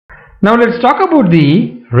Now let's talk about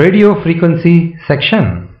the radio frequency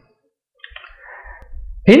section.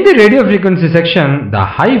 In the radio frequency section, the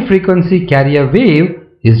high frequency carrier wave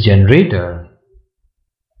is generated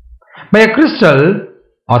by a crystal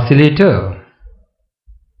oscillator.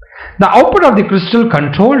 The output of the crystal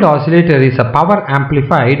controlled oscillator is a power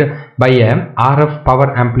amplified by a RF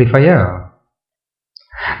power amplifier.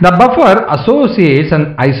 The buffer associates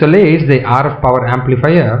and isolates the RF power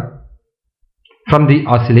amplifier from the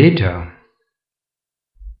oscillator.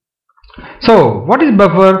 So, what is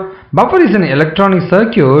buffer? Buffer is an electronic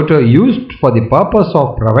circuit used for the purpose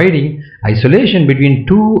of providing isolation between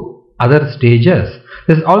two other stages.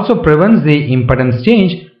 This also prevents the impedance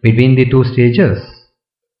change between the two stages.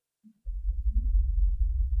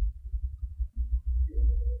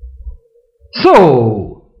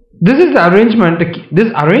 So, this arrangement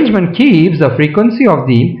keeps the frequency of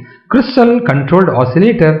the crystal controlled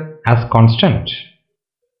oscillator as constant.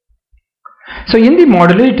 So in the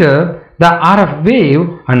modulator, the RF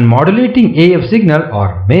wave and modulating AF signal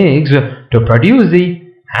are mixed to produce the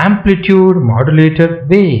amplitude modulated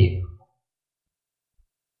wave.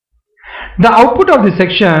 The output of the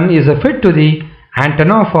section is fed to the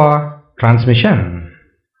antenna for transmission.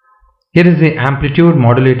 Here is the amplitude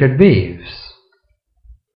modulated waves.